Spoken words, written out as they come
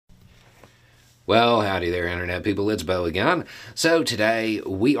Well, howdy there, Internet people. It's Bo again. So, today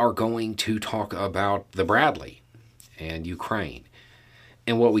we are going to talk about the Bradley and Ukraine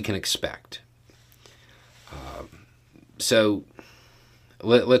and what we can expect. So,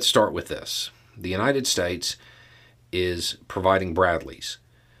 let's start with this. The United States is providing Bradleys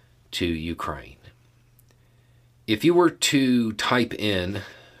to Ukraine. If you were to type in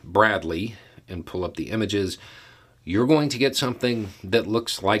Bradley and pull up the images, you're going to get something that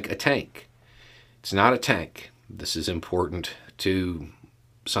looks like a tank. It's not a tank. This is important to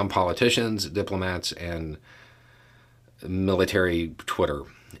some politicians, diplomats, and military Twitter.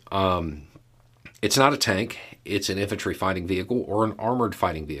 It's not a tank. It's an infantry fighting vehicle or an armored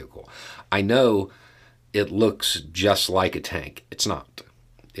fighting vehicle. I know it looks just like a tank. It's not.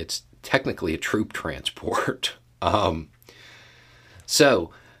 It's technically a troop transport.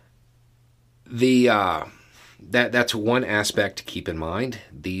 That's one aspect to keep in mind.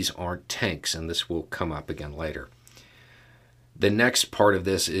 These aren't tanks, and this will come up again later. The next part of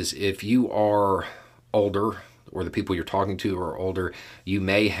this is if you are older, or the people you're talking to are older, you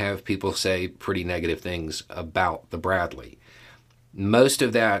may have people say pretty negative things about the Bradley. Most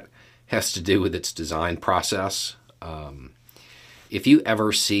of that has to do with its design process. If you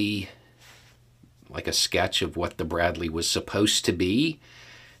ever see like a sketch of what the Bradley was supposed to be,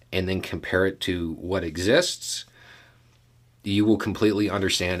 and then compare it to what exists, you will completely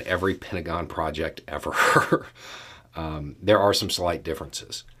understand every Pentagon project ever. There are some slight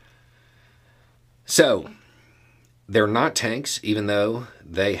differences. So, they're not tanks, even though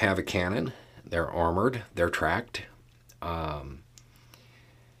they have a cannon. They're armored. They're tracked.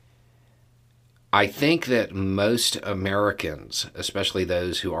 I think that most Americans, especially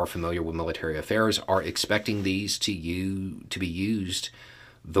those who are familiar with military affairs, are expecting these to be used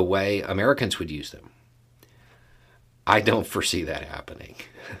the way Americans would use them. I don't foresee that happening.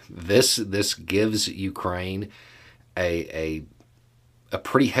 This gives Ukraine a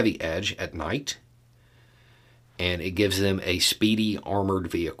pretty heavy edge at night, and it gives them a speedy armored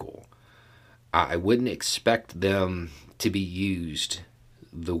vehicle. I wouldn't expect them to be used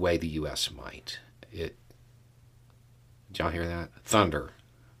the way the U.S. might. Did y'all hear that? Thunder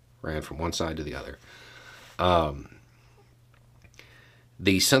ran from one side to the other.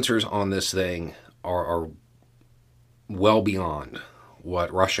 The sensors on this thing are well beyond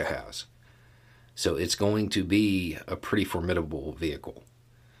what Russia has. So it's going to be a pretty formidable vehicle.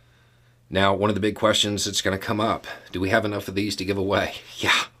 Now, one of the big questions that's going to come up, do we have enough of these to give away?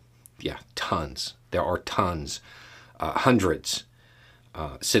 Yeah, tons. There are tons, hundreds,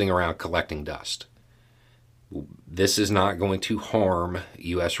 sitting around collecting dust. This is not going to harm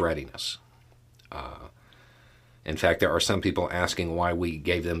U.S. readiness. In fact, there are some people asking why we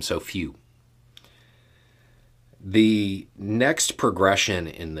gave them so few. The next progression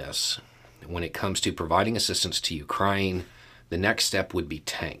in this, when it comes to providing assistance to Ukraine, the next step would be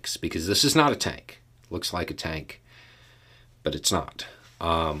tanks, because this is not a tank. It looks like a tank, but it's not.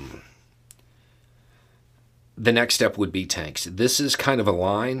 The next step would be tanks. This is kind of a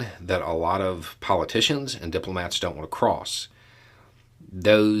line that a lot of politicians and diplomats don't want to cross.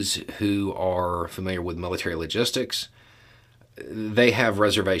 Those who are familiar with military logistics, they have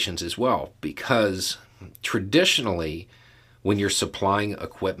reservations as well, because traditionally, when you're supplying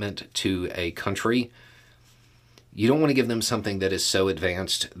equipment to a country, you don't want to give them something that is so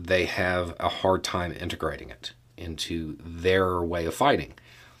advanced they have a hard time integrating it into their way of fighting.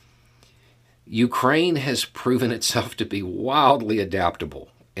 Ukraine has proven itself to be wildly adaptable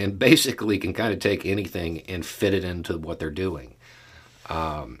and basically can kind of take anything and fit it into what they're doing.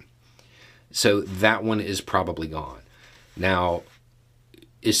 So that one is probably gone. Now,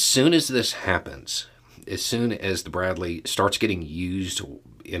 as soon as this happens, as soon as the Bradley starts getting used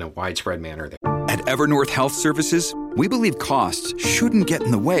in a widespread manner. At Evernorth Health Services, we believe costs shouldn't get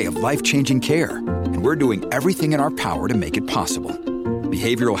in the way of life-changing care, and we're doing everything in our power to make it possible.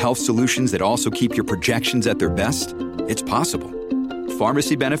 Behavioral health solutions that also keep your projections at their best? It's possible.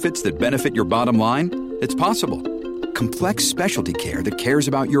 Pharmacy benefits that benefit your bottom line? It's possible. Complex specialty care that cares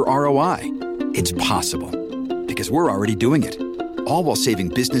about your ROI? It's possible. Because we're already doing it. All while saving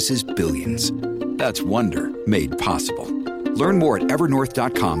businesses billions. That's Wonder made possible. Learn more at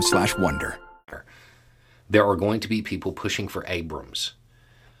evernorth.com/wonder. There are going to be people pushing for Abrams.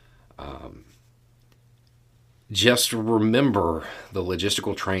 Just remember the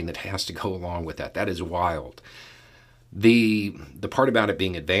logistical train that has to go along with that. That is wild. The part about it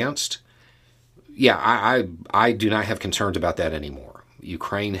being advanced, yeah, I do not have concerns about that anymore.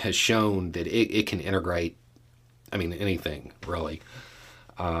 Ukraine has shown that it can integrate, anything, really.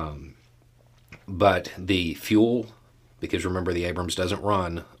 But the fuel, because remember the Abrams doesn't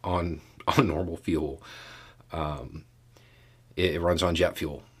run on on normal fuel. It runs on jet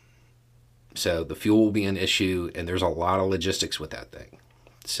fuel. So the fuel will be an issue, and there's a lot of logistics with that thing.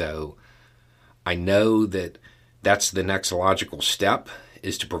 So I know that that's the next logical step,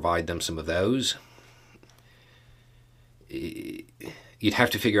 is to provide them some of those. You'd have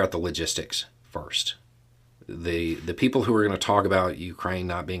to figure out the logistics first. The people who are going to talk about Ukraine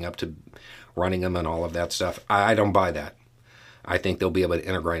not being up to running them and all of that stuff, I don't buy that. I think they'll be able to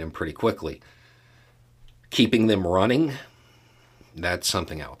integrate them pretty quickly. Keeping them running, that's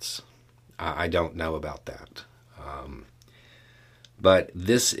something else. I don't know about that. But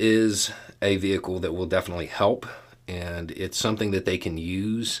this is a vehicle that will definitely help, and it's something that they can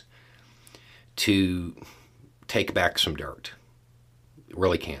use to take back some dirt. It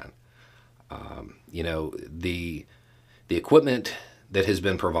really can. The equipment that has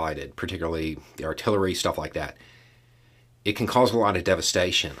been provided, particularly the artillery, stuff like that, it can cause a lot of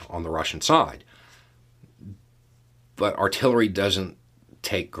devastation on the Russian side. But artillery doesn't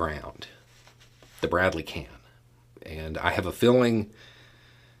take ground. The Bradley can. And I have a feeling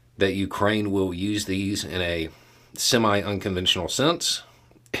that Ukraine will use these in a semi-unconventional sense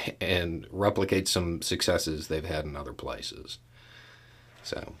and replicate some successes they've had in other places.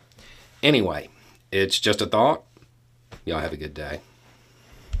 So, anyway, it's just a thought. Y'all have a good day.